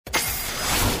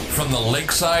from the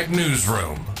Lakeside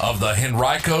Newsroom of the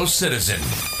Henrico Citizen,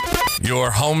 your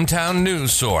hometown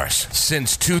news source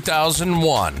since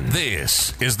 2001.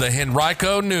 This is the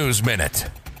Henrico News Minute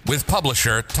with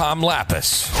publisher Tom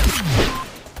Lapis.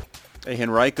 A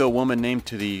Henrico woman named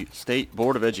to the State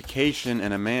Board of Education,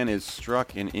 and a man is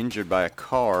struck and injured by a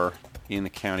car in the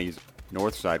county's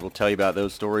north side. We'll tell you about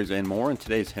those stories and more in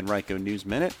today's Henrico News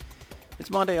Minute.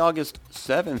 It's Monday, August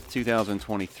 7th,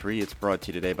 2023. It's brought to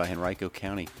you today by Henrico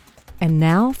County. And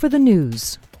now for the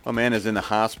news. A man is in the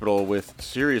hospital with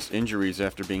serious injuries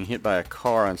after being hit by a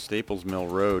car on Staples Mill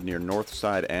Road near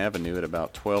Northside Avenue at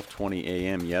about 12:20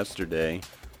 a.m. yesterday.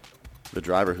 The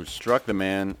driver who struck the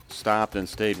man stopped and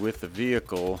stayed with the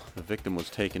vehicle. The victim was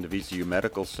taken to VCU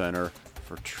Medical Center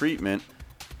for treatment.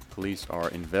 Police are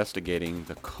investigating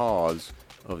the cause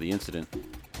of the incident.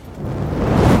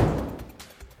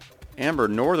 Amber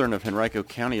Northern of Henrico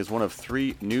County is one of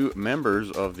 3 new members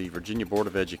of the Virginia Board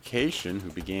of Education who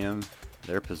began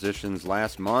their positions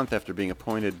last month after being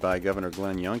appointed by Governor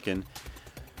Glenn Youngkin.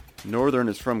 Northern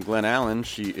is from Glen Allen.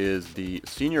 She is the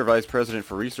Senior Vice President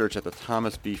for Research at the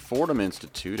Thomas B. Fordham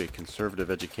Institute, a conservative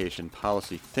education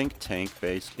policy think tank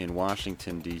based in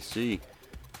Washington, D.C.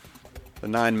 The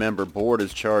 9-member board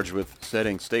is charged with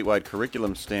setting statewide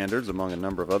curriculum standards, among a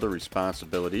number of other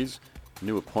responsibilities.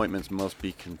 New appointments must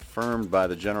be confirmed by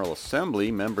the General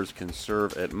Assembly. Members can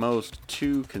serve at most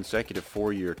 2 consecutive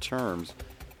 4-year terms.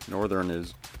 Northern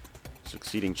is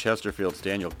succeeding Chesterfield's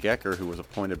Daniel Gecker, who was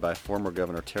appointed by former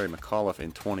Governor Terry McAuliffe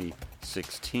in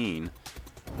 2016.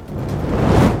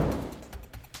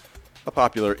 A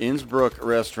popular Innsbrook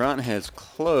restaurant has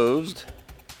closed.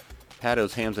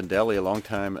 Paddo's Hams and Deli, a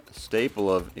longtime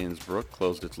staple of Innsbrook,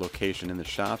 closed its location in the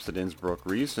shops at Innsbrook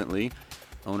recently.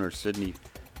 Owner Sidney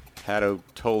Paddo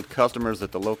told customers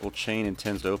that the local chain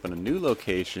intends to open a new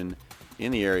location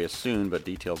in the area soon, but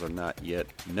details are not yet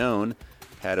known.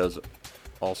 Paddo's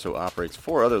also operates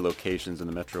 4 other locations in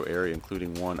the metro area,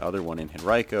 including one other one in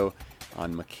Henrico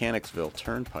on Mechanicsville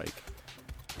Turnpike.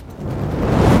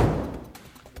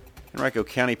 Henrico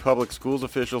County Public Schools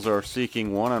officials are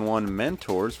seeking one-on-one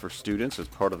mentors for students as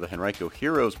part of the Henrico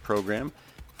Heroes program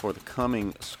for the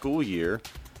coming school year.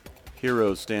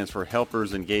 HEROES stands for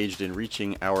Helpers Engaged in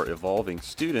Reaching Our Evolving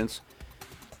Students.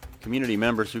 Community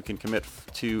members who can commit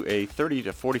to a 30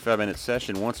 to 45-minute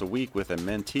session once a week with a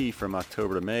mentee from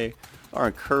October to May are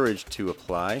encouraged to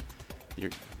apply. The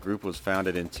group was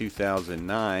founded in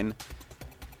 2009,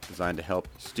 designed to help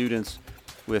students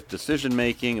with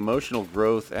decision-making, emotional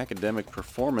growth, academic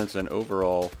performance, and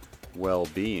overall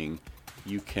well-being.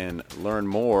 You can learn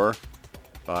more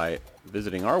by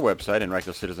visiting our website,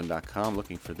 henricocitizen.com,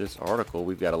 looking for this article.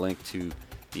 We've got a link to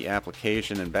the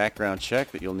application and background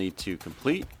check that you'll need to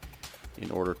complete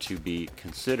in order to be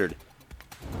considered.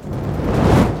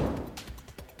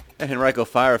 And Henrico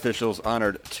fire officials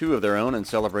honored 2 of their own and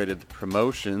celebrated the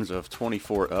promotions of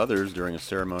 24 others during a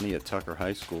ceremony at Tucker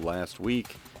High School last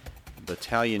week.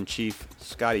 Battalion Chief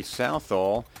Scotty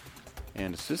Southall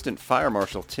and Assistant Fire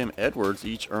Marshal Tim Edwards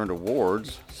each earned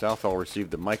awards. Southall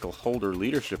received the Michael Holder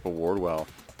Leadership Award, while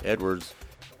Edwards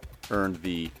earned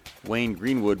the Wayne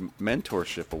Greenwood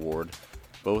Mentorship Award.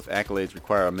 Both accolades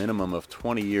require a minimum of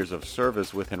 20 years of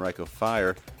service with Henrico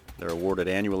Fire. They're awarded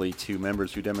annually to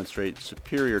members who demonstrate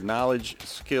superior knowledge,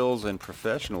 skills, and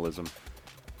professionalism.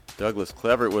 Douglas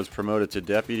Clevert was promoted to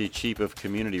Deputy Chief of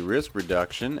Community Risk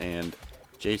Reduction, and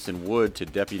Jason Wood to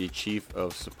Deputy Chief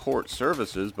of Support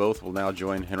Services. Both will now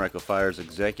join Henrico Fire's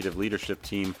executive leadership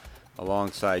team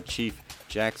alongside Chief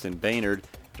Jackson Baynard,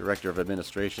 Director of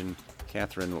Administration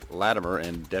Catherine Latimer,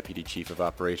 and Deputy Chief of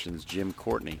Operations Jim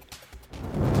Courtney.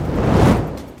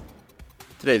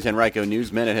 Today's Henrico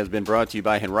News Minute has been brought to you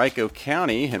by Henrico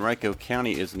County. Henrico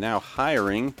County is now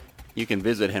hiring. You can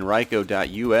visit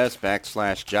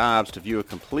henrico.us/jobs to view a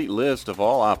complete list of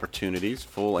all opportunities,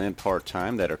 full and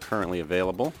part-time, that are currently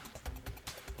available.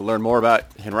 We'll learn more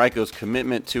about Henrico's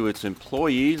commitment to its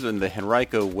employees and the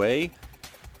Henrico Way,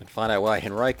 and find out why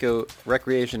Henrico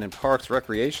Recreation and Parks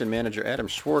Recreation Manager Adam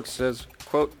Schwartz says,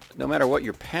 quote, "No matter what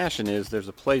your passion is, there's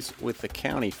a place with the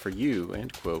county for you,"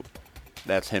 end quote.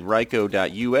 That's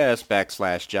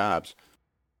henrico.us/jobs.